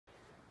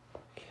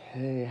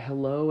Hey,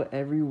 hello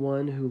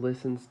everyone who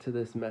listens to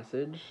this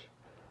message.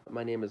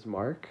 My name is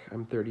Mark.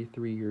 I'm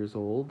 33 years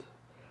old.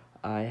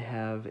 I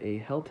have a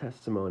hell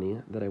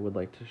testimony that I would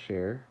like to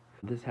share.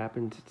 This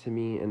happened to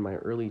me in my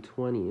early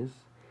 20s,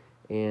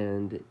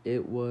 and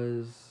it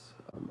was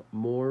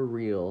more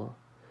real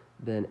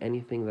than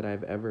anything that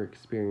I've ever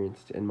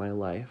experienced in my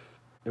life.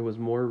 It was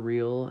more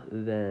real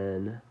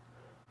than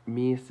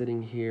me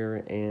sitting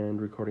here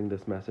and recording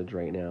this message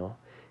right now.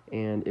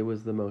 And it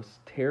was the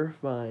most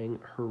terrifying,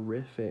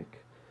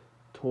 horrific,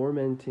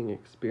 tormenting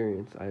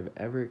experience I've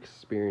ever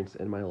experienced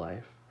in my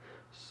life.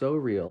 So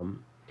real,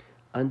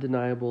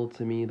 undeniable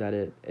to me that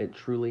it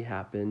truly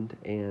happened.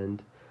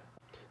 And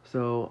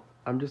so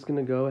I'm just going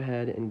to go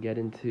ahead and get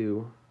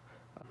into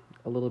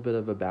a little bit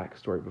of a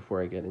backstory before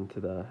I get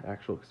into the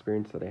actual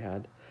experience that I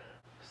had.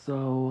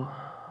 So,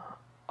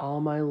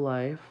 all my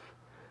life,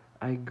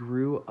 I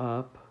grew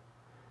up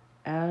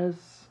as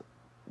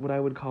what I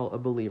would call a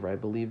believer. I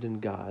believed in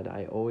God.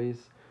 I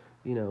always,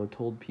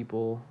 told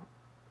people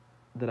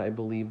that I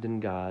believed in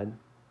God,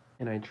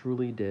 and I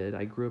truly did.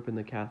 I grew up in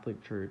the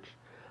Catholic Church.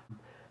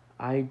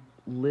 I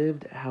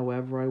lived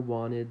however I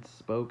wanted,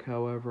 spoke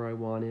however I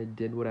wanted,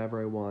 did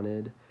whatever I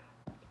wanted.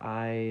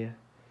 In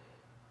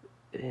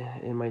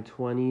my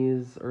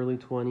 20s, early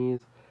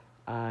 20s,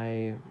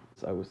 I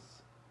was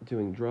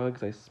doing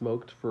drugs. I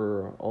smoked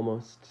for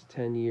almost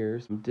 10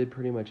 years, did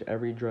pretty much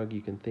every drug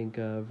you can think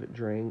of,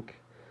 drank.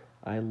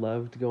 I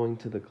loved going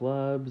to the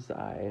clubs.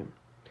 I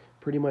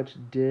pretty much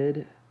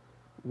did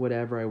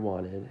whatever I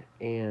wanted.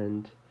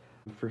 And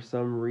for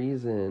some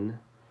reason,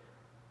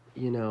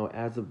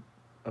 as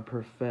a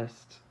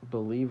professed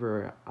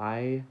believer,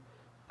 I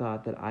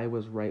thought that I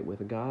was right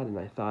with God, and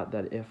I thought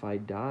that if I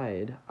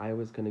died, I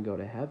was going to go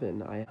to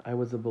heaven. I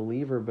was a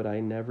believer, but I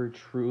never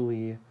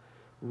truly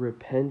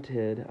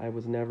repented. I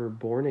was never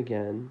born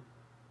again.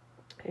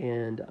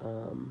 And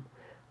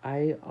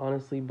I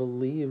honestly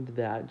believed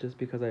that just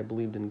because I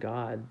believed in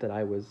God, that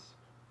I was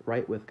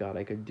right with God.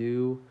 I could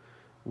do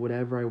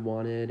whatever I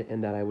wanted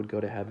and that I would go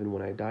to heaven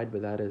when I died,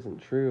 but that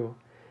isn't true.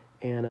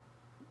 And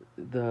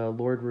the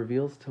Lord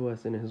reveals to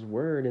us in His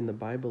Word, in the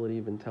Bible, it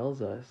even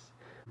tells us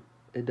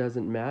it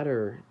doesn't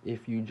matter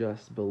if you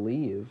just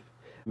believe.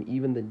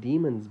 Even the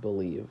demons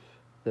believe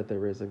that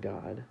there is a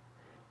God,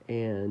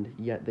 and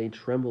yet they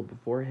tremble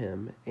before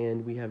Him.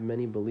 And we have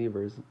many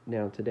believers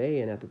now today,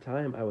 and at the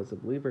time I was a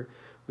believer.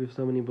 We have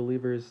so many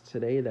believers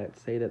today that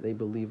say that they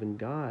believe in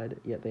God,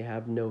 yet they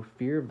have no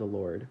fear of the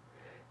Lord.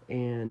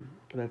 And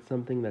that's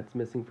something that's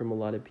missing from a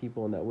lot of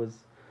people, and that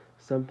was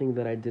something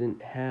that I didn't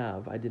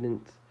have. I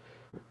didn't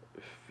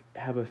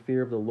have a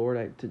fear of the Lord.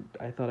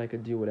 I thought I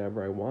could do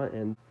whatever I want,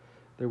 and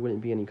there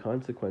wouldn't be any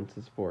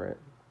consequences for it.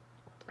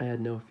 I had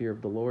no fear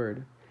of the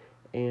Lord.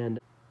 And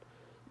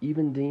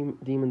even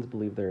demons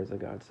believe there is a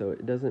God. So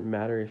it doesn't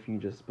matter if you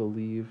just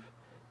believe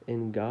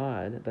in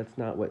God. That's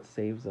not what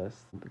saves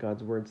us.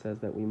 God's Word says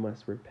that we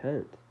must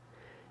repent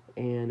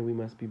and we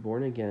must be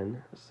born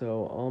again.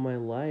 So all my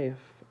life,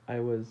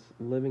 I was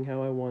living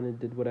how I wanted,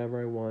 did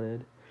whatever I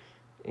wanted.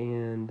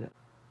 And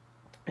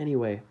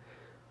anyway,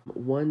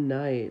 one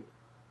night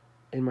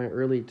in my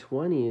early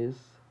 20s,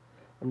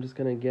 I'm just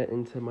going to get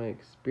into my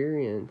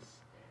experience.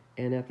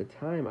 And at the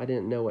time, I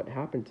didn't know what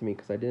happened to me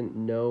because I didn't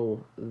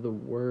know the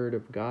Word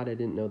of God. I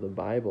didn't know the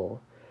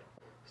Bible.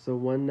 So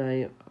one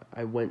night,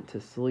 I went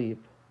to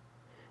sleep.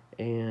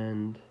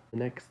 And the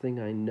next thing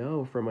I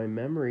know, from my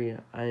memory,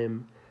 I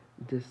am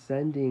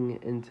descending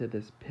into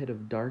this pit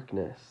of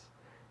darkness.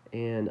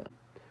 And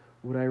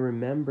what I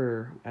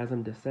remember as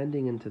I'm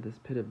descending into this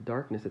pit of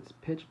darkness, it's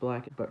pitch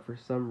black, but for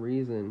some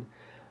reason,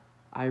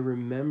 I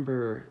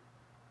remember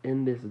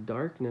in this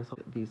darkness,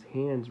 these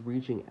hands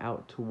reaching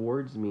out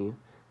towards me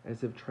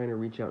as if trying to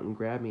reach out and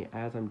grab me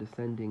as I'm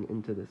descending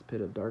into this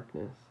pit of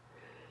darkness.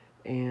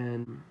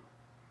 And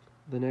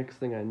the next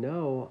thing I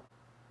know,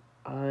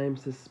 I'm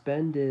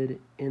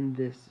suspended in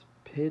this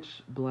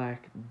pitch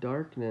black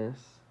darkness,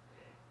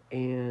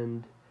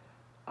 and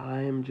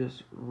I'm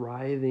just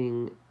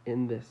writhing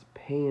in this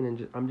pain,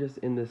 and I'm just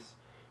in this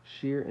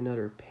sheer and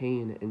utter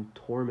pain and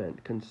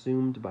torment,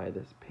 consumed by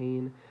this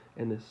pain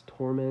and this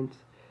torment.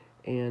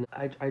 And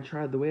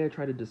the way I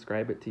try to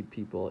describe it to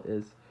people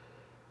is,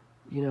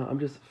 I'm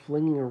just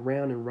flinging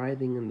around and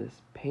writhing in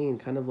this pain,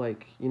 kind of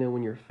like,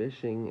 when you're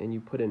fishing and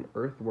you put an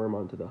earthworm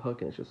onto the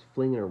hook and it's just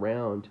flinging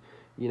around.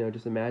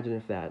 Just imagine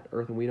if that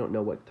earthworm, we don't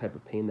know what type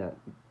of pain that,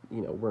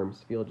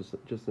 worms feel.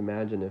 Just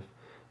imagine if,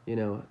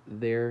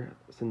 their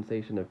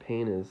sensation of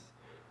pain is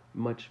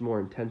much more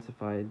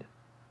intensified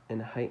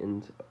and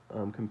heightened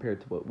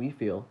compared to what we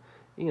feel.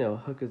 A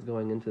hook is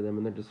going into them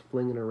and they're just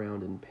flinging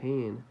around in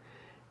pain.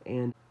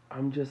 And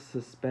I'm just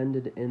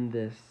suspended in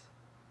this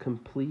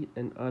complete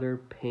and utter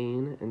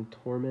pain and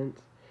torment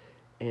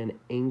and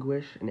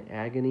anguish and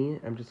agony.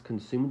 I'm just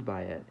consumed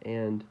by it.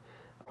 And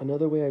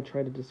another way I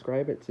try to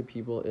describe it to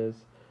people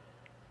is,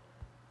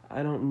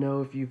 I don't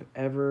know if you've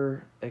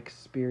ever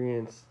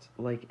experienced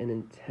like an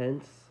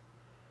intense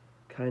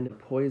kind of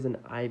poison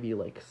ivy,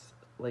 like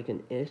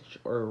an itch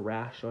or a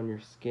rash on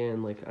your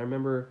skin. Like I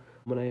remember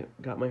When I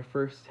got my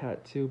first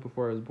tattoo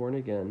before I was born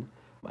again,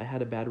 I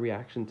had a bad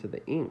reaction to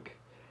the ink,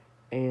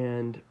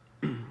 and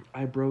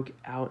I broke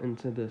out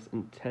into this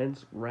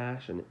intense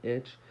rash and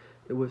itch.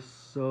 It was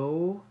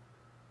so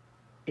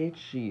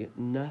itchy,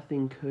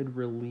 nothing could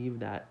relieve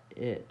that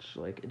itch.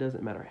 Like, it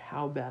doesn't matter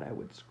how bad I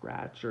would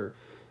scratch, or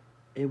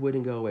it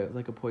wouldn't go away. It was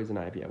like a poison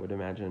ivy, I would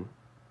imagine.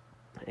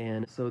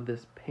 And so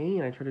this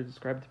pain, I try to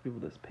describe to people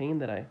this pain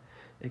that I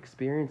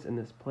experience in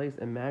this place.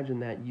 Imagine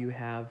that you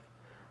have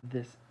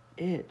this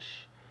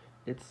itch.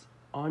 It's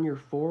on your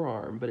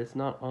forearm, but it's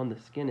not on the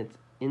skin. It's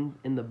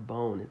in the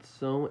bone. It's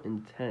so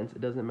intense.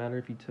 It doesn't matter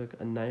if you took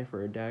a knife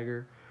or a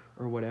dagger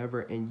or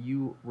whatever and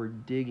you were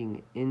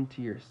digging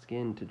into your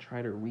skin to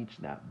try to reach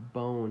that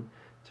bone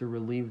to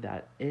relieve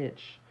that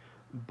itch,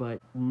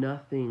 but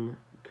nothing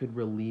could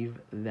relieve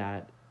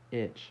that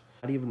itch.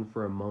 Not even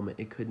for a moment.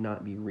 It could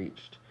not be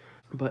reached.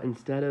 But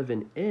instead of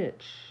an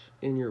itch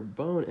in your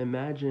bone,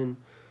 imagine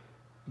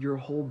your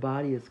whole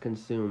body is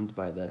consumed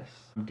by this,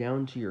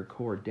 down to your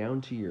core,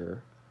 down to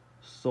your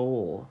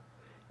soul.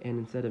 And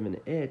instead of an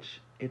itch,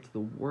 it's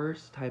the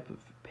worst type of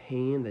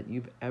pain that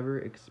you've ever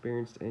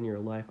experienced in your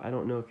life. I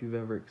don't know if you've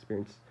ever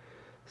experienced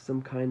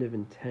some kind of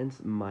intense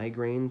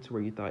migraine to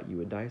where you thought you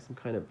would die, some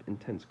kind of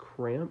intense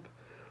cramp,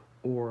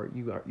 or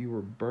you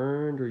were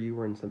burned, or you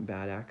were in some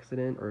bad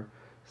accident, or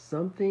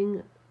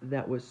something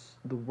that was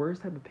the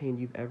worst type of pain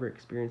you've ever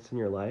experienced in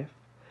your life.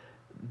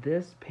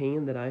 This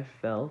pain that I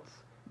felt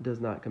does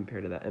not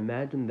compare to that.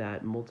 Imagine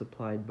that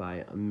multiplied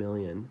by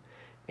 1,000,000.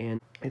 And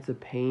it's a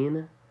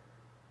pain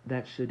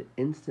that should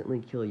instantly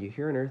kill you.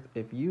 Here on earth,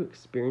 if you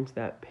experience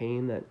that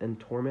pain that and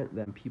torment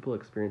that people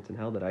experience in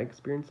hell, that I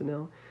experience in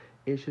hell,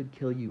 it should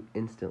kill you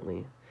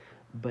instantly.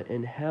 But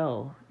in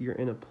hell, you're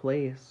in a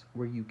place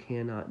where you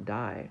cannot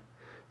die.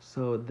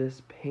 So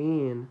this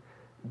pain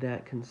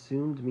that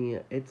consumed me,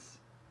 it's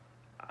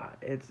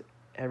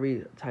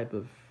every type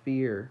of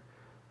fear,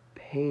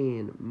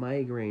 pain,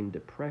 migraine,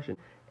 depression,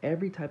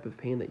 every type of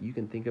pain that you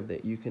can think of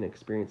that you can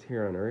experience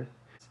here on earth.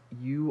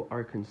 You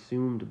are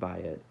consumed by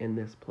it in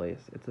this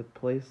place. It's a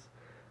place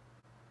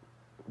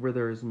where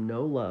there is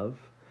no love,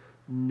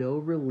 no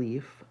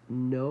relief,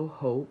 no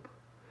hope.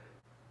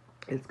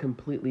 It's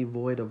completely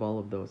void of all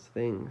of those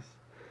things.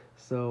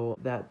 So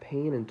that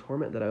pain and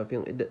torment that I was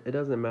feeling, it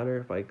doesn't matter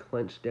if I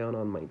clenched down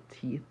on my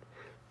teeth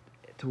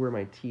to where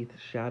my teeth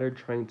shattered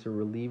trying to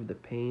relieve the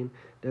pain.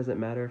 It doesn't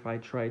matter if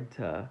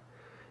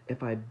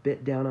I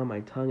bit down on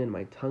my tongue and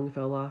my tongue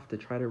fell off to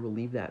try to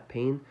relieve that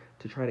pain,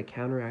 to try to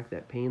counteract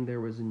that pain.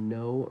 There was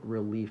no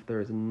relief.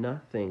 There is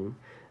nothing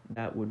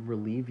that would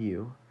relieve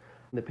you.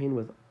 The pain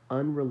was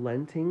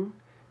unrelenting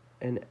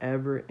and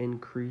ever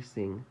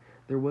increasing.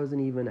 There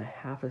wasn't even a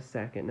half a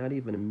second, not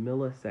even a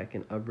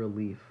millisecond of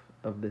relief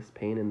of this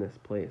pain in this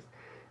place.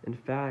 In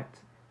fact,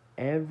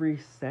 every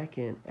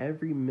second,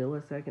 every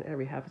millisecond,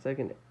 every half a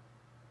second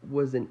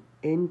was an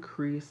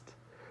increased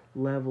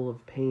level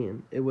of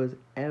pain. It was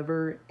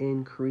ever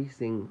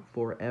increasing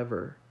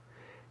forever.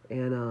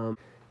 And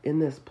in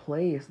this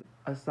place,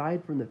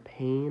 aside from the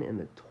pain and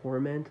the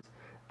torment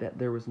that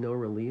there was no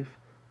relief,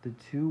 the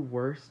two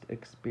worst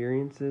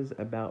experiences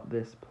about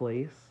this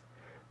place,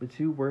 the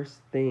two worst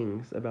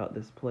things about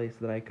this place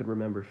that I could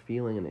remember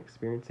feeling and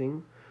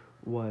experiencing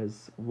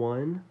was,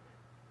 one,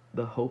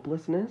 the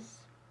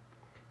hopelessness,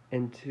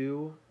 and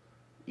two,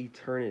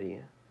 eternity.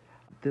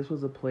 This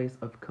was a place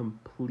of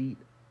complete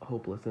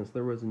hopelessness.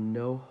 There was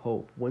no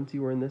hope. Once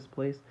you were in this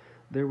place,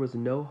 there was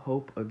no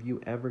hope of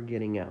you ever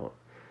getting out.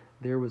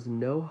 There was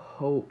no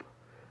hope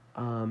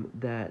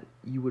that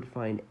you would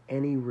find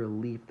any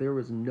relief. There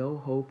was no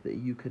hope that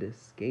you could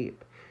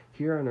escape.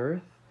 Here on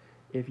earth,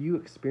 if you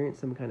experience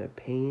some kind of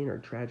pain or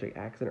tragic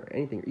accident or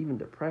anything, or even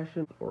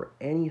depression or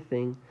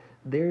anything,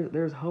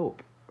 there's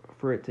hope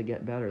for it to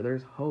get better.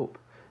 There's hope.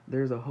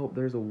 There's a hope.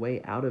 There's a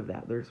way out of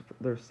that.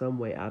 There's some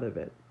way out of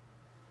it.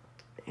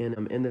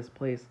 And in this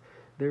place,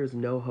 there is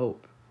no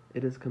hope.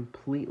 It is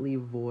completely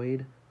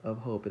void of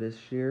hope. It is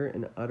sheer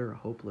and utter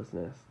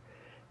hopelessness.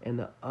 And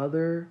the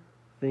other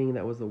thing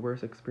that was the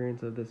worst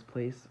experience of this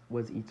place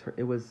was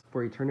it was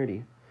for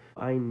eternity.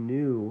 I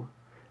knew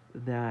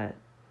that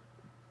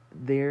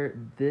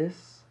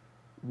this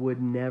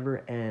would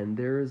never end.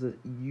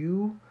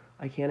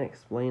 I can't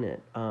explain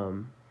it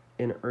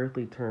in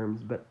earthly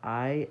terms, but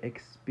I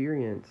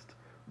experienced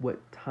what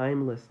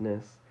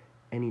timelessness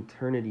and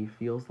eternity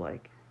feels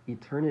like.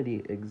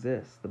 Eternity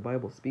exists. The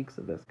Bible speaks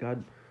of this.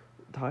 God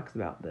talks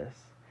about this.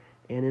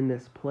 And in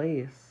this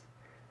place,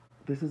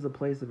 this is a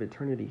place of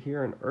eternity.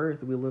 Here on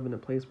earth, we live in a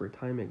place where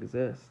time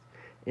exists.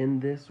 In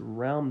this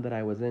realm that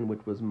I was in,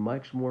 which was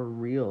much more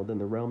real than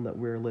the realm that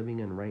we're living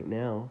in right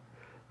now,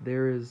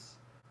 there's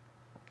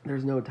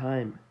no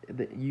time.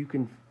 That you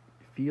can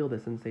feel the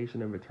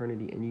sensation of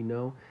eternity, and you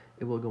know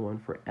it will go on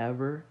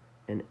forever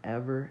and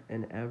ever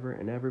and ever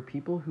and ever.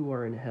 People who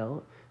are in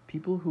hell,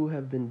 people who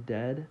have been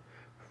dead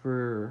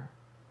for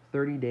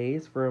 30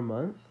 days, for a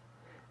month,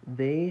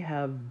 they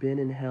have been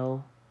in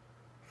hell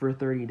for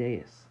 30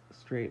 days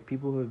straight.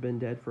 People who have been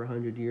dead for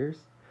 100 years,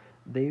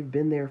 they've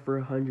been there for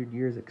 100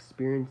 years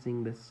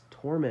experiencing this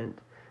torment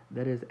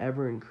that is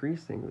ever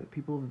increasing. That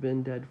people have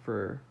been dead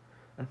for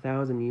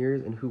 1,000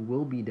 years and who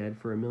will be dead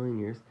for 1,000,000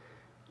 years.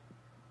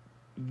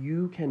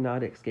 You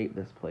cannot escape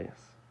this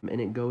place. And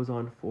it goes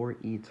on for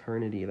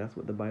eternity. That's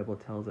what the Bible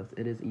tells us.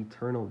 It is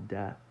eternal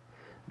death.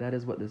 That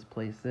is what this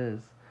place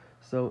is.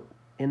 So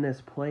in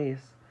this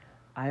place,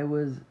 I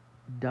was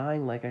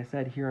dying, like I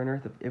said, here on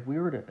earth. If we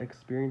were to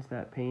experience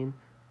that pain,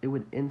 it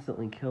would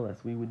instantly kill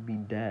us. We would be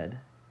dead.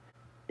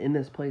 In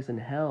this place in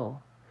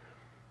hell,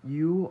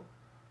 you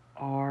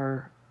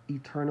are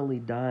eternally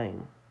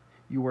dying.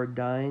 You are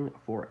dying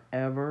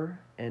forever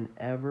and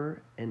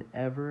ever and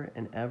ever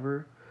and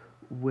ever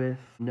with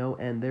no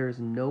end. There is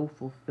no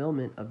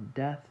fulfillment of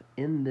death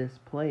in this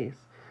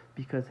place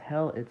because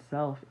hell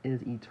itself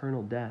is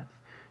eternal death.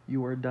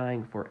 You are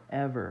dying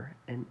forever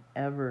and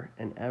ever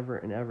and ever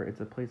and ever. It's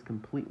a place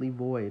completely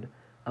void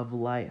of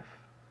life,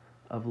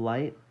 of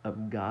light,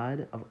 of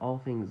God, of all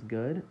things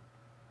good.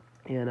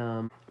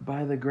 And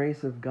by the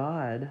grace of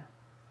God,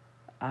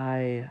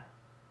 I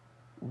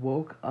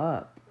woke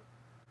up.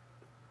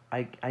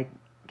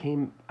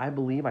 I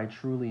believe I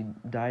truly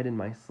died in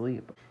my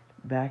sleep.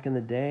 Back in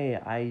the day,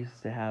 I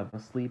used to have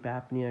sleep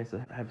apnea, I used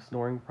to have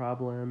snoring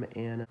problem,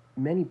 and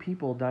many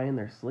people die in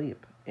their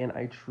sleep. And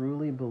I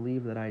truly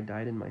believe that I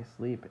died in my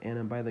sleep.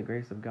 And by the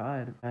grace of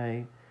God,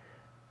 I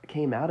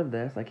came out of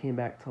this, I came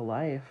back to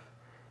life,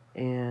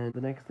 and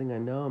the next thing I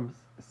know, I'm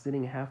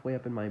sitting halfway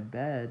up in my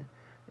bed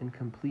in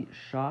complete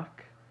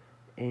shock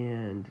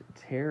and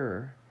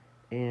terror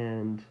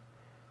and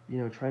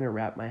trying to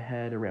wrap my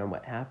head around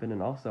what happened.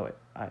 And also,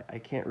 I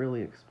can't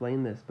really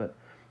explain this, but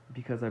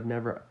because I've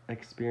never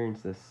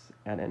experienced this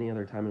at any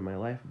other time in my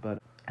life,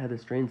 but I had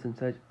this strange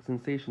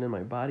sensation in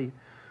my body,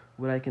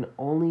 what I can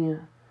only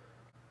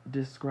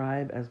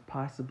describe as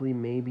possibly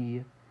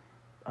maybe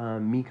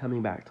me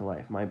coming back to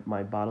life,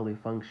 my bodily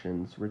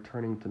functions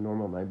returning to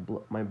normal,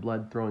 my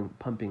blood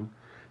pumping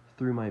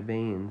through my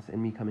veins,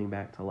 and me coming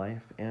back to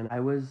life. And I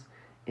was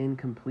in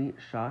complete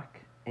shock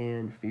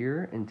and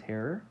fear and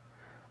terror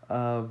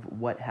of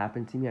what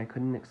happened to me. I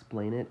couldn't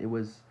explain it. It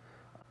was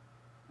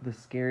the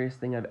scariest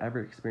thing I've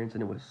ever experienced,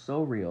 and it was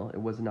so real.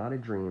 It was not a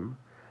dream.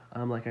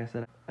 Like I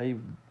said,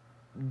 I've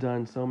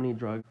done so many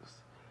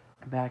drugs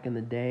back in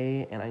the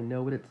day, and I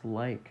know what it's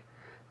like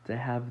to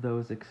have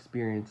those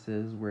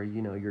experiences where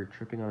you're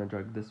tripping on a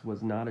drug. This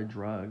was not a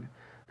drug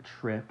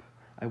trip.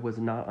 I was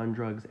not on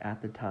drugs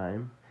at the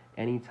time,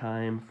 any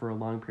time for a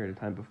long period of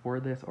time before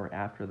this or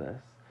after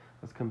this. I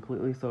was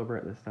completely sober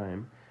at this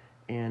time.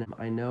 And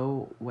I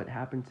know what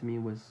happened to me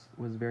was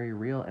very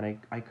real, and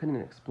I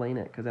couldn't explain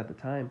it because at the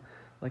time,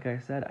 like I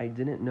said, I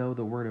didn't know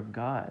the Word of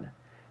God,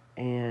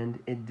 and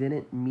it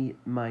didn't meet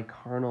my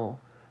carnal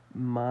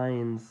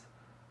mind's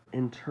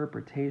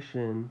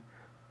interpretation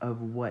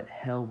of what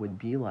hell would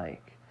be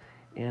like.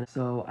 And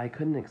so I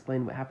couldn't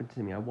explain what happened to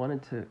me. I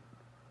wanted to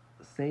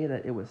say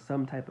that it was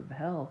some type of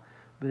hell,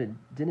 but it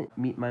didn't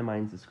meet my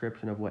mind's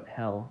description of what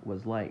hell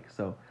was like.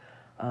 So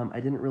I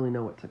didn't really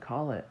know what to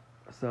call it.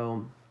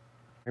 So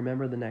I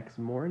remember the next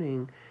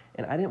morning,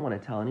 and I didn't want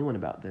to tell anyone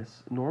about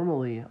this.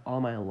 Normally,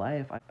 all my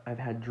life, I've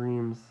had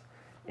dreams,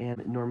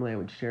 and normally I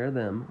would share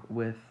them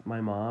with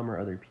my mom or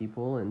other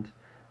people, and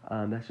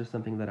that's just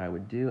something that I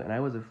would do. And I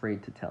was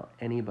afraid to tell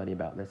anybody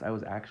about this. I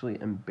was actually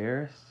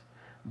embarrassed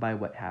by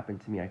what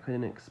happened to me. I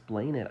couldn't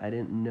explain it. I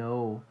didn't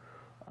know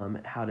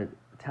how to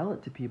tell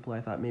it to people.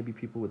 I thought maybe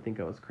people would think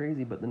I was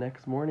crazy, but the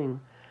next morning,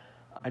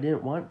 I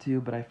didn't want to,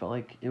 but I felt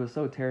like it was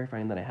so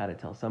terrifying that I had to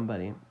tell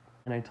somebody.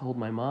 And I told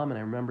my mom, and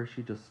I remember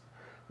she just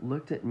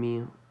looked at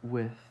me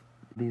with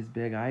these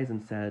big eyes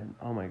and said,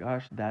 "Oh my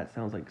gosh, that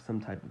sounds like some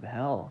type of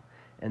hell."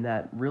 And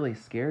that really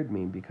scared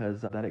me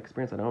because of that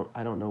experience.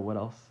 I don't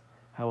know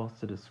how else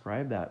to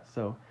describe that.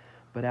 So,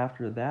 but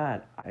after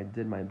that, I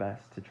did my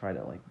best to try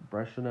to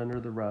brush it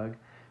under the rug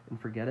and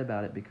forget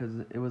about it because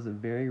it was a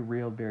very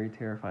real, very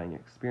terrifying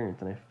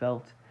experience, and I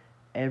felt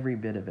every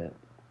bit of it.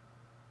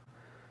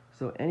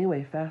 So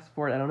anyway, fast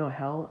forward, I don't know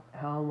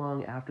how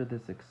long after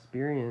this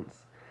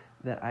experience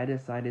that I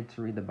decided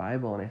to read the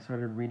Bible, and I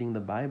started reading the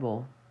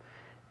Bible.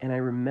 And I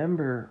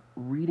remember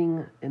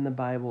reading in the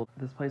Bible,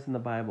 this place in the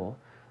Bible,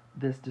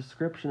 this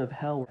description of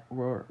hell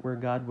where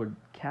God would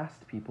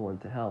cast people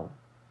into hell.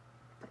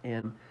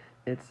 And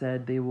it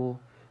said they will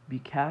be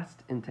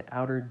cast into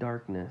outer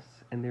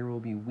darkness, and there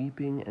will be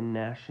weeping and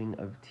gnashing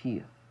of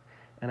teeth.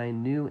 And I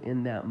knew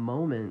in that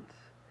moment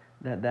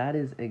that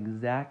is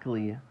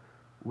exactly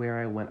where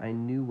I went. I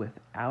knew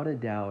without a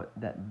doubt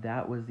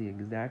that was the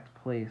exact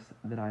place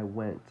that I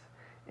went.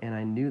 And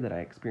I knew that I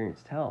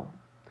experienced hell.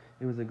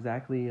 It was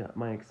exactly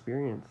my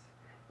experience.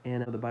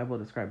 And the Bible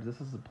describes this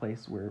as a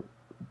place where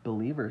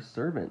believers'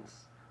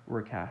 servants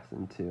were cast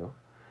into.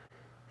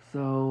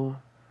 So,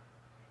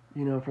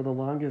 for the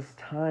longest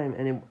time,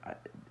 and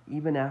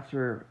even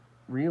after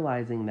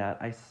realizing that,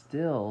 I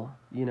still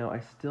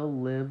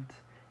lived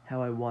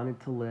how I wanted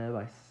to live.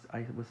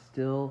 I was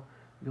still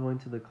going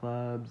to the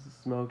clubs,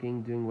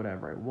 smoking, doing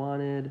whatever I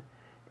wanted.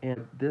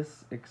 And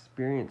this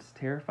experience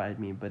terrified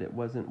me, but it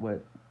wasn't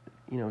what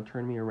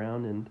turned me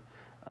around and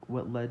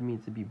what led me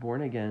to be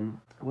born again.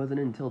 It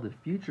wasn't until the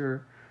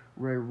future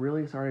where I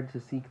really started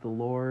to seek the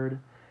Lord.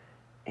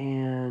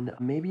 And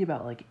maybe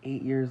about like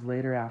 8 years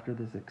later after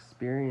this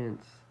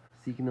experience,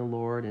 seeking the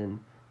Lord and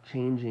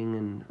changing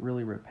and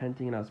really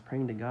repenting, and I was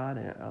praying to God,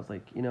 and I was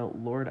like,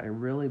 Lord, I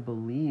really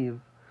believe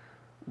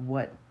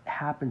what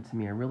happened to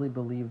me. I really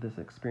believe this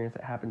experience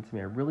that happened to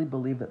me. I really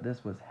believe that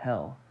this was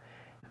hell.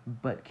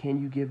 But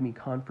can you give me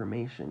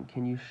confirmation?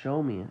 Can you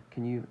show me?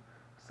 Can you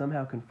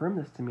somehow confirm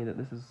this to me that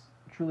this is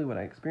truly what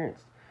I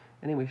experienced?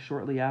 Anyway,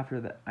 shortly after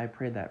that I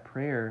prayed that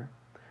prayer,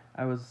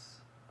 I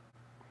was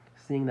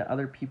seeing that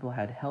other people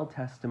had hell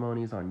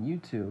testimonies on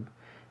YouTube,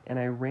 and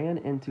I ran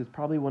into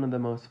probably one of the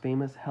most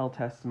famous hell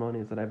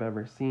testimonies that I've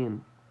ever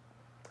seen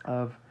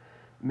of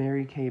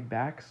Mary Kay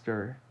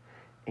Baxter,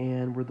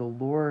 and where the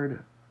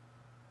Lord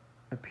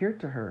appeared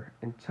to her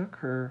and took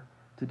her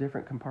to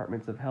different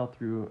compartments of hell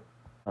through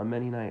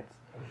many nights.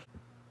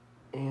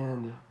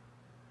 And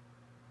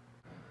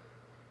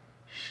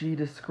she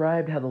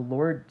described how the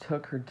Lord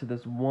took her to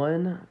this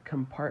one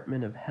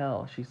compartment of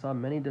hell. She saw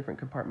many different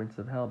compartments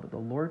of hell, but the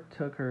Lord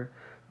took her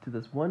to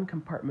this one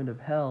compartment of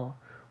hell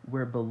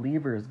where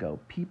believers go,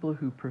 people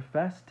who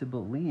profess to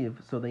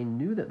believe, so they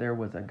knew that there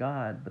was a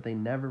God, but they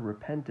never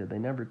repented. They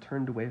never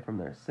turned away from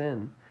their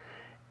sin,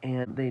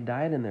 and they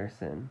died in their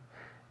sin.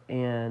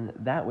 And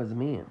that was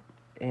me.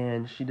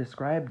 And she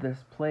described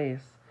this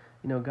place,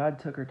 God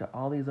took her to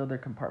all these other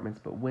compartments,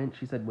 but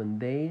she said when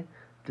they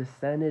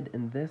descended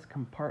in this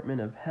compartment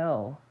of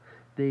hell,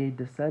 they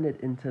descended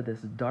into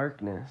this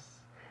darkness.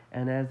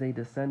 And as they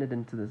descended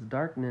into this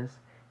darkness,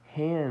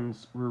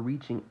 hands were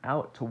reaching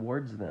out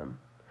towards them.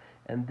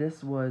 And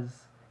this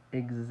was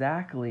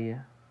exactly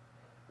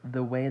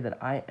the way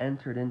that I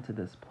entered into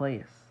this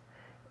place.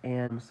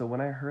 And so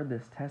when I heard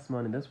this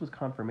testimony, this was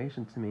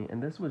confirmation to me.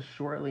 And this was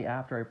shortly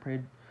after I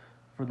prayed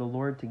for the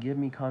Lord to give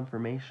me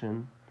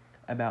confirmation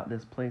about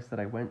this place that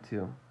I went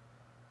to.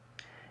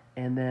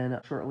 And then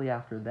shortly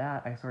after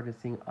that, I started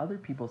seeing other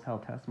people's hell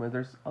testimonies.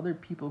 There's other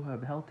people who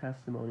have hell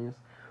testimonies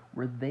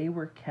where they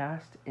were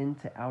cast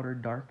into outer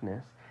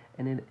darkness.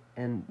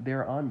 And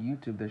they're on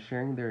YouTube. They're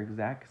sharing their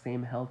exact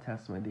same hell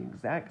testimony, the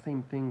exact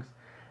same things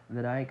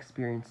that I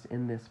experienced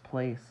in this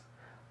place.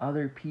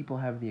 Other people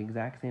have the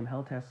exact same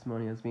hell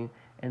testimony as me.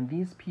 And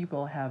these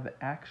people have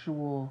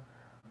actual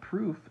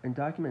proof and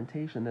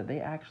documentation that they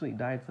actually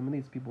died. Some of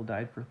these people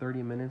died for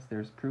 30 minutes.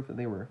 There's proof that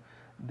they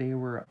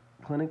were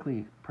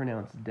clinically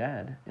pronounced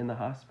dead in the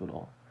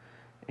hospital.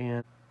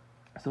 And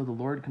so the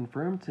Lord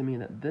confirmed to me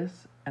that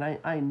this, and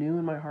I knew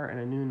in my heart and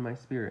I knew in my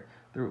spirit,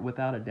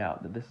 without a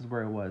doubt, that this is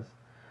where I was,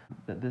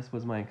 that this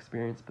was my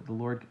experience, but the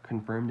Lord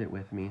confirmed it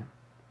with me,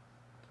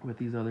 with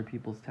these other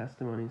people's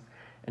testimonies.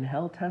 And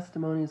hell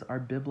testimonies are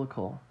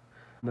biblical.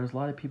 There's a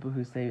lot of people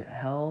who say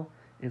hell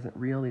isn't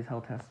real, these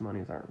hell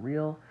testimonies aren't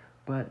real,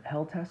 but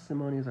hell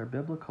testimonies are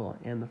biblical.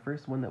 And the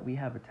first one that we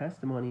have a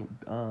testimony,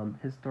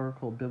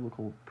 historical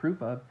biblical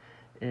proof of,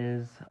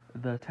 is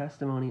the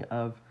testimony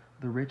of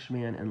the rich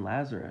man and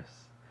Lazarus.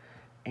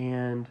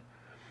 And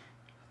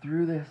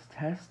through this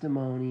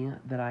testimony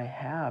that I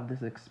have,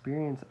 this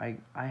experience, I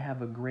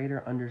have a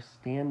greater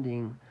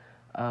understanding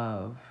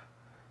of,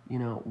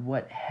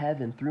 what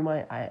heaven,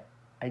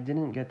 I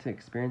didn't get to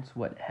experience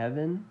what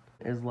heaven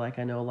is like.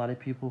 I know a lot of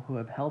people who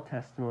have hell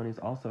testimonies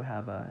also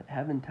have a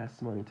heaven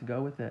testimony to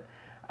go with it.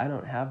 I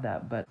don't have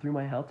that, but through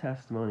my hell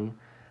testimony,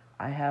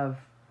 I have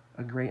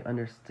a great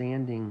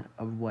understanding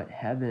of what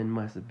heaven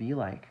must be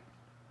like.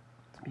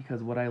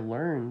 Because what I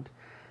learned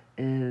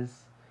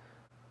is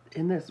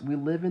we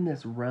live in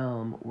this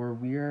realm where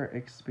we're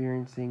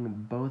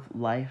experiencing both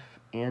life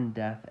and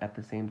death at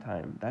the same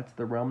time. That's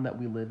the realm that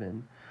we live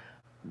in.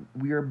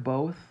 We are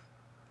both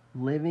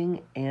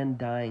living and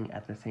dying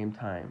at the same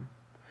time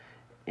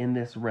in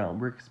this realm.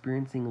 We're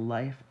experiencing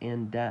life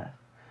and death.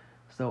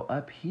 So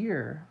up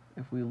here,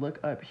 if we look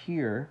up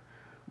here,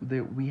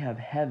 we have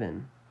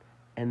heaven.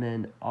 And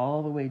then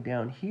all the way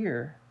down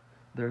here,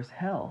 there's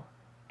hell.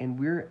 And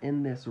we're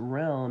in this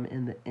realm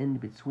in the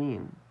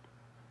in-between,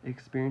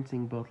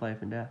 experiencing both life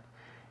and death.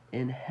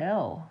 In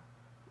hell,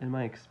 in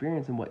my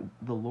experience and what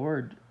the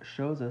Lord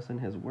shows us in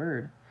His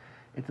Word,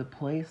 it's a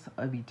place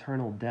of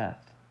eternal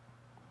death.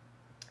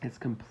 It's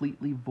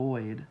completely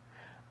void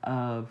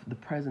of the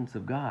presence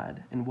of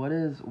God. And what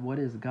is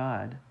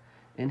God?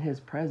 In His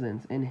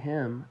presence, in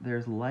Him,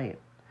 there's light,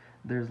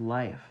 there's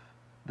life,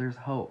 there's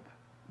hope,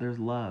 there's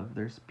love,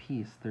 there's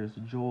peace, there's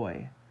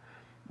joy,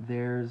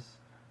 there's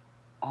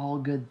all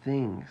good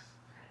things.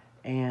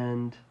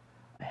 And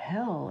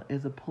hell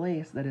is a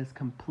place that is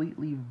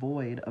completely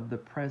void of the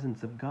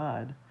presence of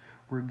God,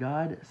 where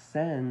God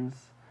sends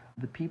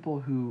the people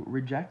who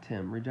reject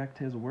Him, reject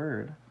His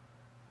Word,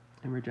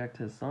 and reject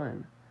His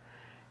Son.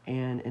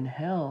 And in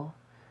hell,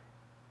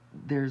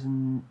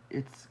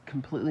 it's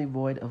completely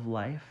void of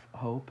life,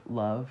 hope,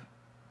 love,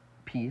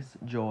 peace,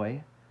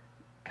 joy,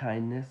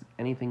 kindness,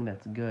 anything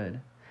that's good.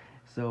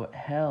 So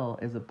hell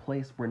is a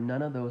place where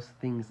none of those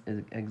things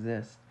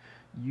exist.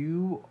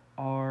 You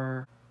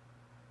are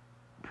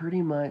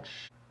pretty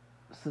much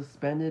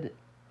suspended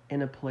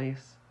in a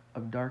place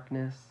of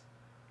darkness,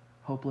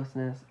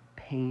 hopelessness,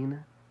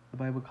 pain, the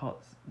Bible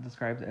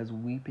describes as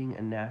weeping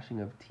and gnashing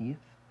of teeth.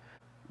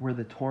 Where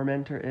the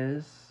tormentor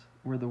is,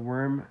 where the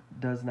worm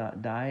does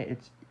not die,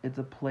 it's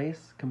a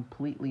place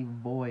completely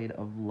void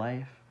of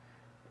life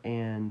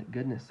and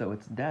goodness. So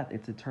it's death,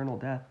 it's eternal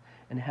death.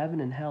 And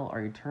heaven and hell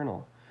are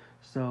eternal.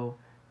 So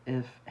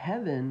if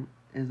heaven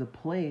is a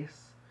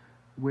place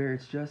where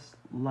it's just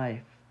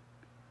life,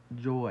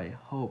 joy,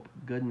 hope,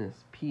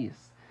 goodness,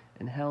 peace,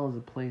 and hell is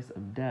a place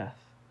of death,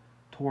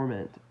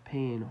 torment,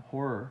 pain,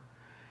 horror.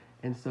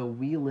 And so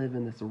we live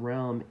in this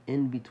realm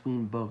in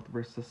between both.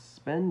 We're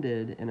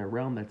suspended in a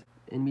realm that's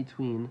in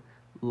between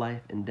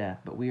life and death.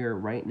 But we are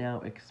right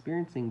now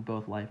experiencing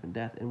both life and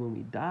death. And when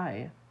we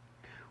die,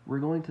 we're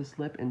going to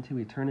slip into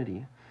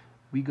eternity.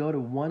 We go to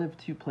one of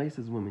two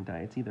places when we die.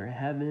 It's either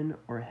heaven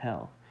or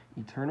hell,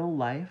 eternal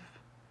life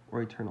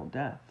or eternal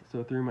death.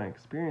 So through my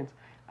experience,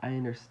 I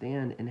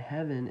understand in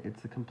heaven,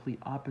 it's the complete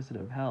opposite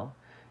of hell.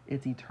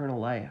 It's eternal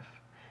life.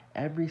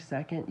 Every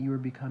second, you are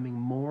becoming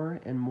more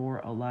and more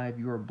alive.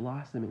 You are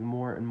blossoming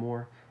more and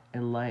more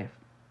in life.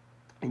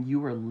 And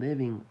you are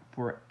living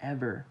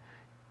forever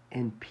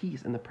in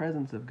peace, in the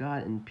presence of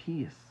God, in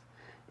peace,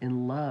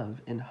 in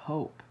love, in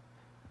hope,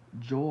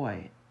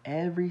 joy.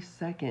 Every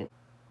second,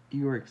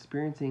 you are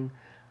experiencing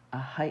a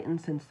heightened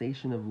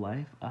sensation of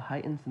life, a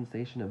heightened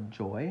sensation of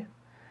joy,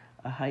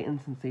 a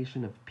heightened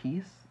sensation of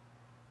peace,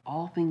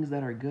 all things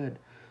that are good.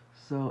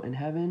 So in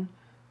heaven,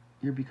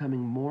 you're becoming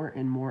more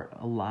and more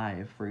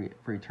alive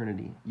for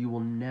eternity. You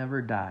will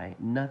never die.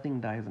 Nothing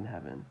dies in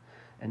heaven.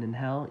 And in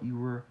hell, you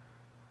were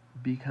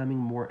becoming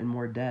more and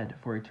more dead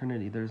for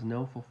eternity. There's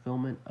no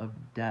fulfillment of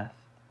death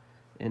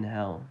in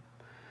hell.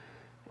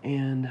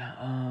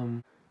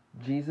 And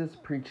Jesus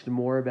preached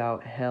more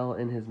about hell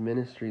in his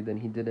ministry than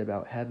he did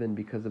about heaven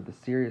because of the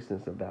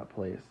seriousness of that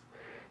place.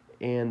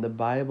 And the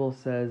Bible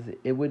says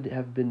it would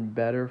have been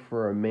better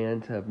for a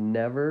man to have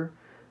never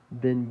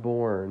been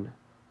born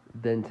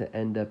than to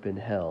end up in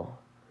hell.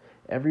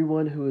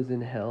 Everyone who is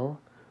in hell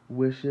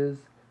wishes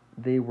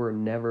they were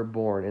never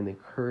born, and they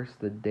curse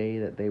the day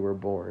that they were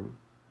born.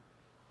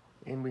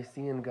 And we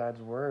see in God's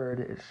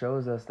word, it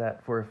shows us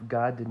that for if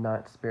God did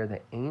not spare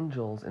the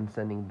angels in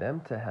sending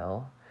them to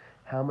hell,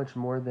 how much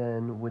more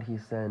then would he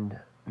send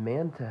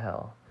man to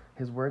hell?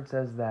 His word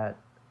says that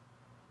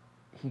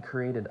he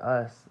created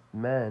us,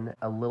 men,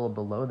 a little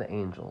below the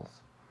angels.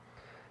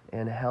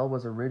 And hell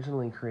was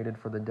originally created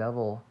for the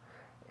devil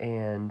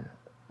and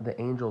the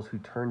angels who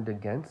turned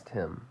against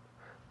him.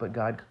 But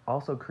God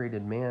also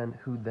created man,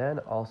 who then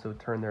also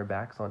turned their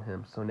backs on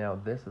him. So now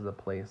this is a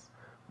place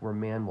where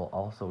man will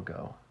also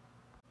go.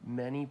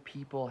 Many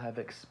people have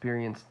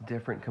experienced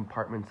different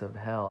compartments of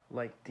hell,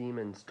 like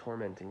demons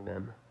tormenting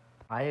them.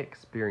 I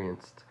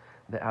experienced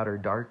the outer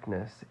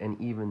darkness, and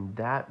even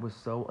that was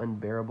so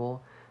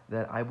unbearable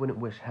that I wouldn't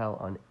wish hell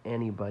on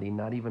anybody,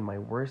 not even my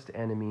worst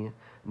enemy,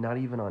 not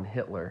even on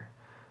Hitler.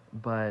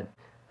 But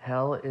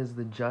hell is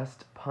the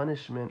just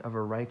punishment of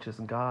a righteous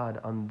God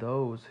on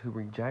those who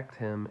reject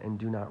him and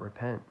do not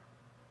repent.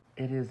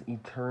 It is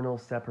eternal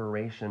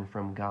separation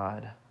from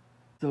God.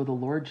 So the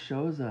Lord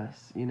shows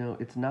us,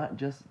 it's not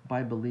just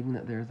by believing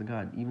that there is a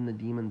God. Even the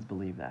demons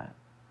believe that.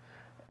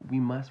 We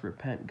must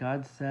repent.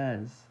 God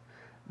says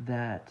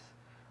that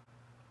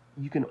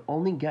you can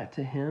only get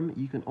to him,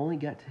 you can only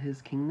get to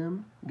his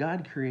kingdom.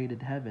 God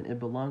created heaven. It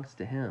belongs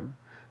to him.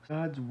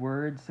 God's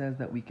word says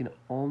that we can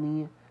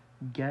only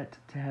get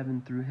to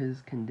heaven through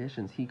his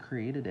conditions. He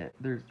created it.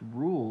 There's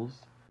rules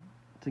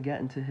to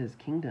get into his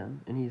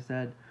kingdom. And he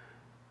said,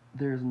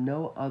 there's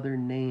no other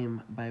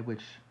name by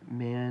which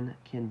man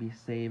can be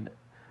saved,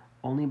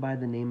 only by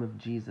the name of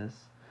Jesus.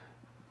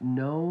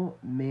 No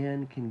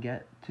man can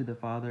get to the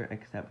Father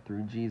except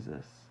through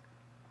Jesus.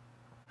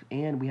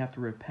 And we have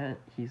to repent.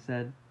 He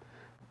said,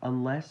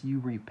 unless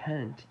you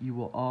repent, you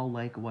will all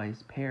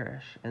likewise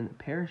perish. And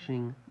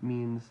perishing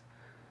means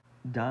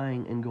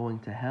dying and going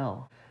to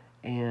hell.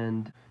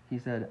 And he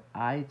said,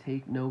 I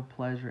take no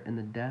pleasure in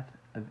the death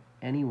of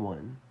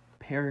anyone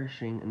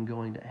perishing and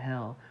going to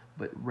hell,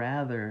 but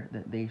rather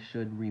that they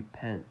should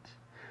repent.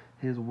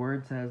 His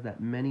word says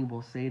that many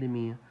will say to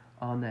me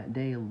on that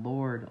day,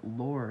 Lord,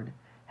 Lord,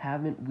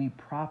 haven't we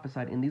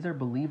prophesied? And these are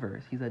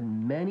believers. He said,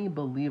 many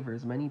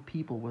believers, many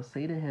people will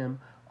say to him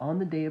on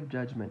the day of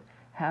judgment,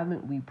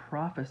 haven't we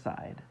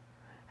prophesied?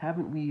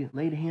 Haven't we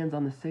laid hands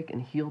on the sick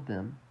and healed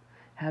them?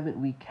 Haven't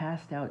we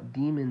cast out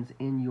demons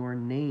in your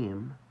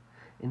name?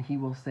 And he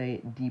will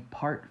say,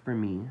 depart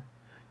from me,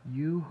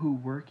 you who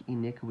work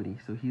iniquity.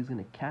 So he's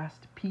going to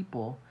cast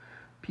people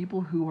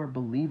who are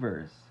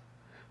believers,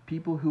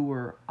 people who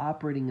are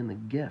operating in the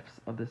gifts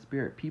of the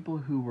Spirit, people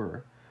who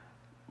were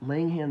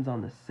laying hands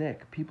on the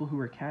sick, people who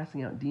were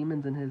casting out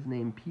demons in his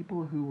name,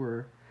 people who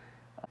were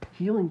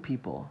healing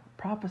people,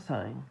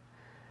 prophesying.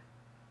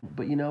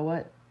 But you know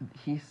what?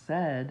 He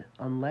said,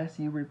 unless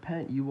you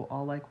repent, you will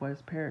all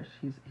likewise perish.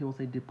 He will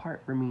say,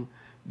 depart from me,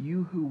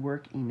 you who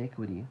work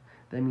iniquity.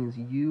 That means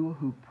you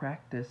who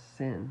practice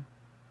sin.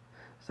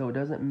 So it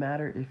doesn't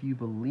matter if you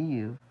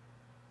believe,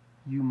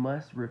 you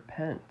must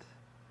repent.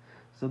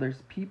 So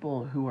there's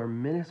people who are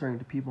ministering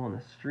to people on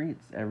the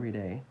streets every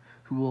day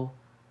who will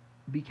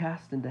be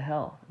cast into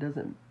hell. It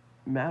doesn't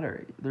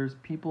matter. There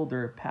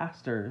are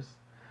pastors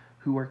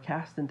who are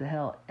cast into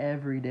hell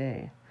every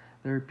day.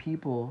 There are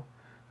people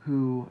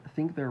who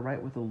think they're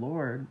right with the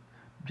Lord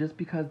just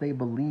because they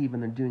believe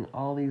and they're doing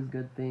all these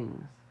good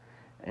things.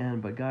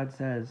 But God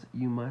says,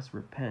 you must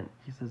repent.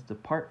 He says,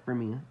 depart from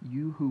me,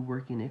 you who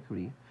work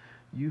iniquity,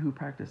 you who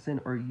practice sin,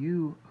 or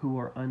you who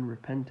are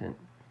unrepentant.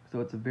 So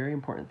it's a very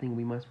important thing.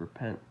 We must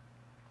repent.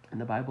 And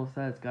the Bible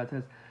says, God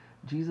says,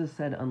 Jesus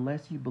said,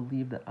 unless you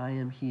believe that I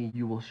am he,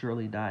 you will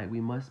surely die.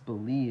 We must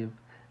believe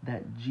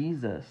that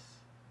Jesus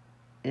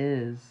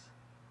is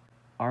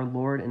our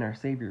Lord and our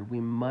Savior.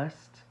 We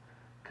must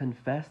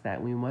confess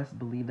that. We must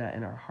believe that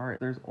in our heart.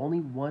 There's only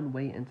one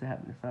way into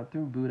heaven. It's not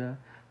through Buddha.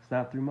 It's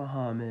not through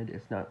Muhammad.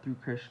 It's not through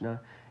Krishna.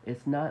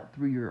 It's not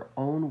through your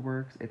own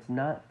works. It's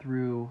not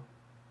through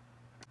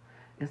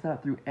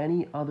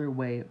any other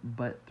way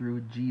but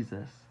through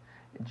Jesus.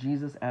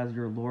 Jesus as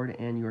your Lord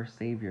and your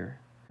Savior.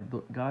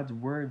 God's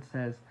word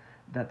says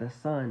that the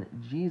Son,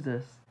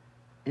 Jesus,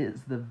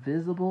 is the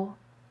visible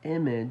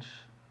image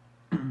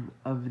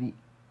of the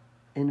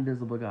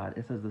invisible God.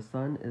 It says the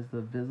Son is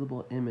the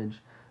visible image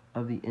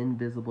of the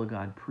invisible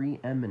God,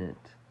 preeminent,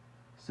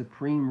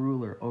 supreme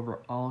ruler over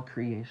all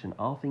creation.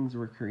 All things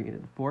were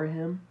created for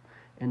him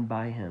and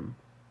by him.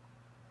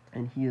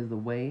 And he is the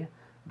way,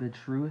 the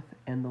truth,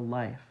 and the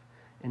life.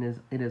 And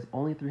it is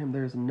only through him.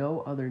 There is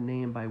no other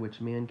name by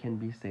which man can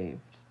be saved.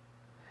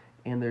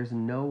 And there's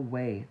no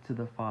way to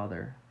the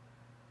Father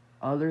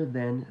other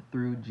than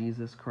through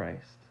Jesus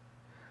Christ.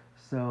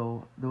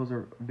 So those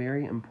are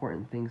very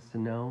important things to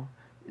know.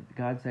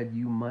 God said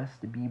you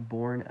must be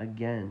born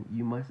again.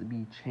 You must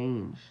be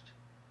changed.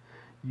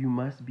 You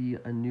must be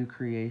a new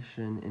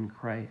creation in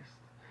Christ.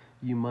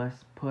 You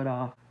must put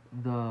off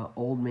the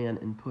old man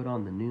and put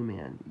on the new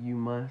man. You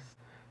must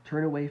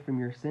turn away from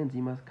your sins.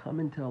 You must come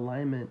into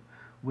alignment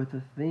with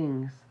the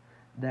things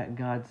that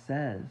God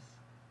says.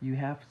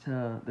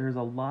 There's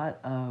a lot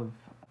of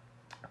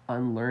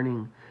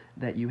unlearning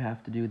that you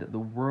have to do, that the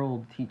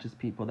world teaches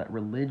people, that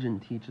religion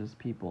teaches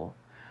people.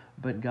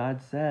 But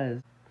God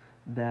says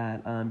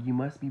that you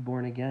must be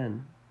born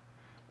again,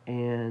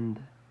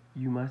 and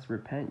you must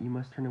repent. You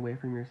must turn away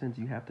from your sins.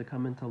 You have to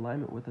come into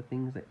alignment with the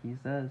things that he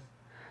says.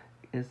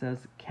 It says,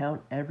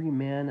 count every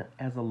man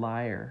as a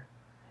liar,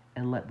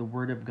 and let the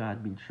word of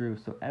God be true.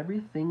 So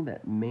everything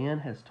that man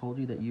has told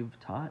you that you've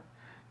taught,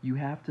 you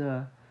have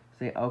to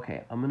say,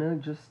 okay, I'm going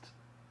to just,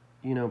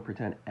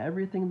 pretend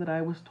everything that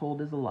I was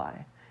told is a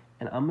lie.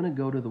 And I'm going to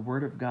go to the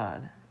word of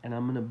God, and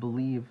I'm going to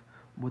believe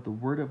what the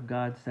word of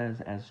God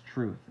says as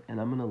truth. And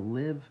I'm going to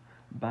live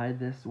by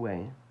this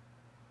way.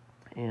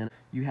 And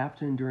you have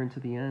to endure unto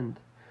the end.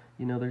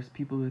 There's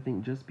people who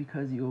think just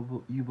because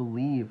you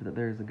believe that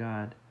there's a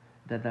God,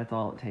 that's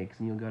all it takes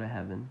and you'll go to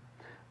heaven.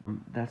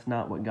 That's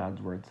not what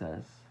God's word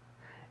says.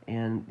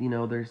 And,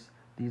 there's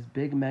these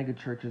big mega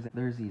churches.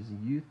 There's these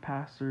youth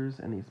pastors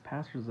and these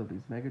pastors of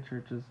these mega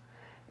churches.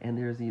 And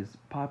there's these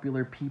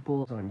popular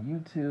people on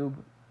YouTube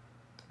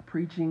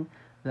preaching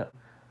that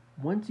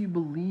once you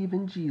believe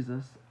in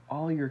Jesus,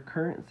 all your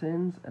current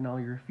sins and all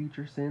your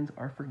future sins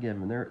are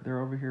forgiven.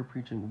 They're over here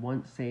preaching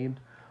once saved,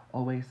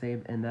 always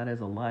saved, and that is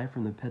a lie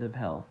from the pit of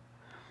hell.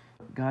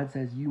 God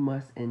says you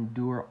must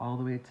endure all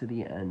the way to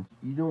the end.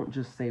 You don't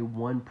just say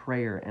one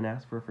prayer and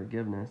ask for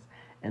forgiveness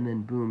and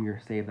then boom,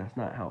 you're saved. That's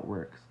not how it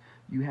works.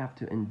 You have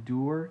to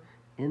endure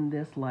in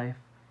this life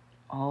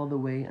all the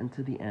way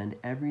unto the end.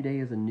 Every day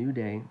is a new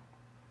day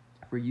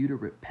for you to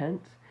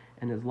repent,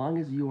 and as long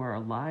as you are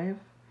alive,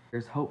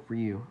 there's hope for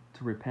you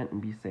to repent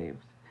and be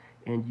saved.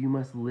 And you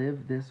must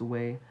live this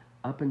way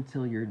up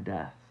until your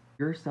death.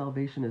 Your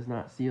salvation is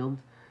not sealed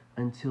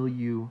until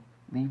you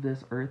leave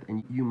this earth,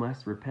 and you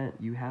must repent.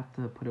 You have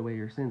to put away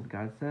your sins.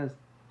 God says,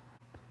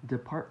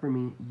 depart from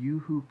me, you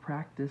who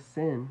practice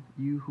sin,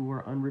 you who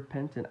are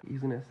unrepentant. He's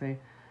going to say,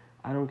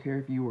 I don't care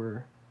if you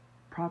were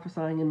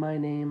prophesying in my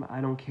name. I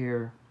don't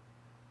care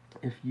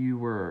if you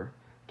were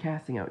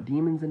casting out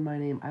demons in my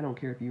name. I don't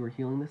care if you were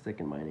healing the sick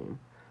in my name.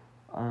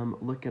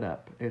 Look it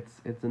up.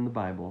 It's in the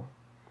Bible.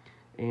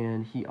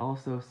 And he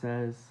also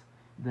says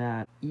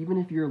that even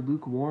if you're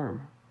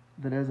lukewarm,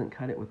 that doesn't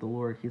cut it with the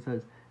Lord. He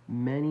says,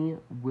 many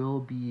will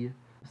be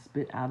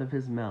spit out of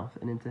his mouth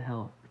and into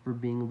hell for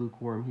being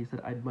lukewarm. He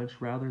said, I'd much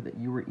rather that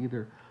you were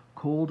either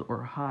cold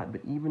or hot,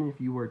 but even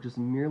if you were just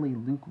merely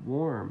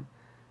lukewarm,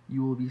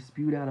 you will be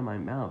spewed out of my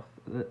mouth.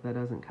 That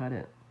doesn't cut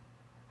it.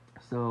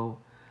 So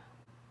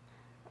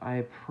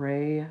I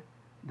pray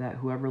that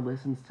whoever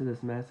listens to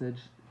this message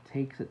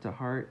takes it to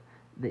heart,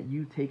 that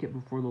you take it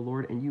before the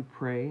Lord and you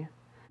pray.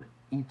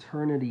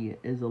 Eternity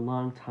is a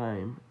long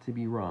time to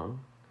be wrong,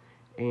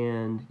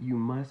 and you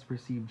must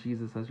receive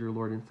Jesus as your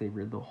Lord and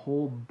Savior. The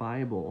whole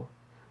Bible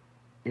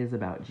is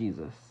about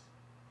Jesus.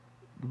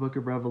 The book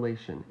of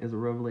Revelation is a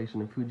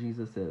revelation of who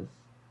Jesus is.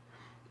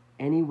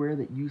 Anywhere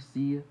that you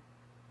see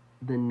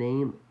the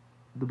name,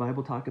 the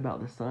Bible talk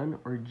about the Son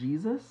or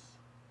Jesus,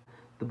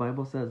 the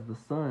Bible says the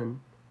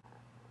Son,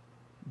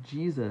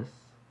 Jesus,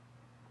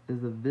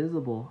 is the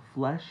visible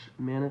flesh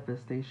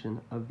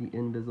manifestation of the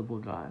invisible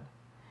God.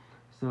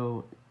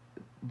 So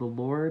The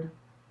Lord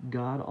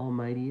God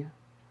Almighty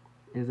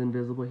is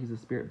invisible. He's a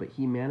spirit, but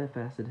he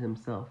manifested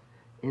himself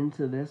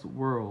into this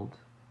world,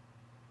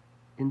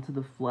 into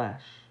the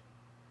flesh,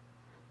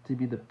 to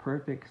be the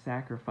perfect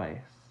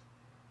sacrifice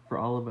for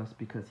all of us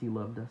because he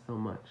loved us so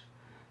much.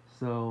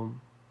 So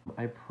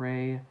I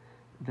pray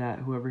that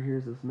whoever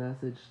hears this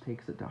message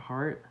takes it to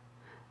heart,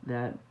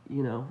 that,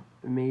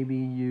 maybe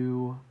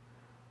you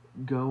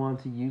go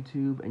onto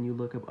YouTube and you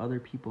look up other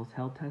people's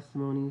hell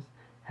testimonies.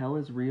 Hell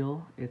is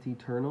real, it's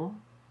eternal,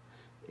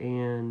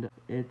 and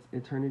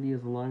eternity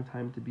is a long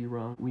time to be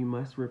wrong. We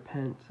must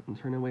repent and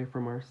turn away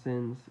from our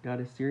sins. God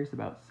is serious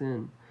about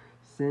sin.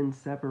 Sin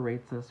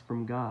separates us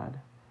from God,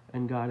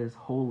 and God is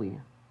holy.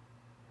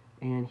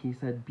 And he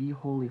said, "Be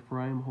holy, for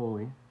I am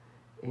holy."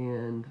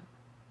 And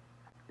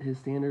his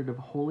standard of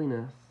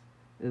holiness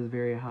is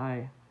very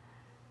high.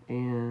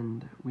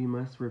 And we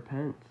must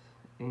repent,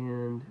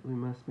 and we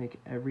must make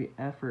every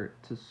effort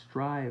to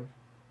strive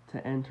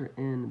to enter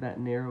in that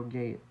narrow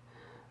gate.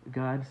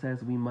 God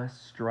says we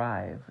must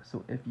strive.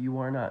 So if you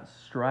are not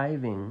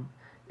striving,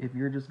 if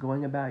you're just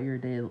going about your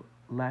day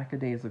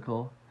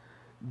lackadaisical,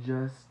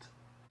 just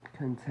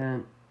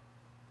content,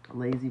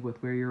 lazy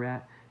with where you're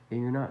at, and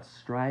you're not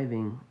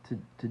striving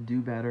to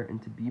do better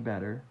and to be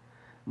better,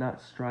 not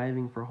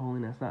striving for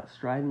holiness, not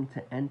striving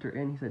to enter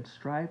in. He said,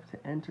 strive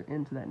to enter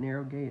into that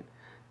narrow gate,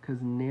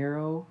 because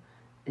narrow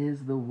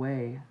is the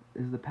way,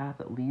 is the path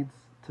that leads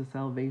to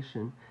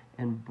salvation,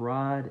 and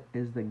broad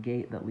is the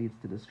gate that leads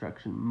to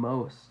destruction.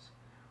 Most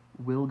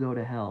will go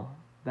to hell.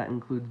 That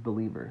includes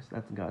believers.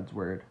 That's God's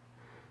word.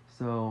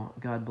 So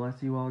God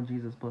bless you all.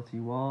 Jesus bless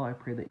you all. I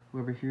pray that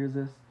whoever hears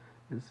this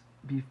is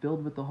be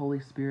filled with the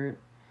Holy Spirit.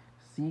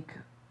 Seek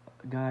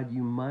God.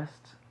 You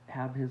must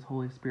have his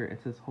Holy Spirit.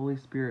 It's his Holy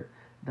Spirit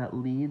that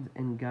leads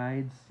and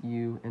guides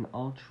you in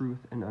all truth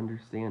and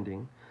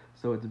understanding.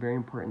 So it's very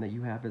important that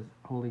you have his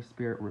Holy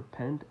Spirit.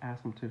 Repent,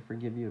 ask him to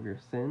forgive you of your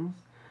sins.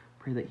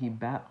 Pray that he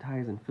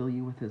baptize and fill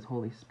you with his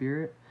Holy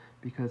Spirit,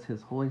 because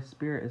his Holy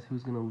Spirit is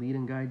who's going to lead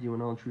and guide you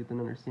in all truth and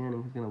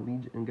understanding. He's going to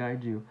lead and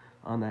guide you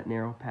on that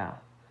narrow path.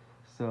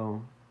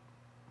 So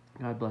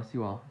God bless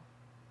you all.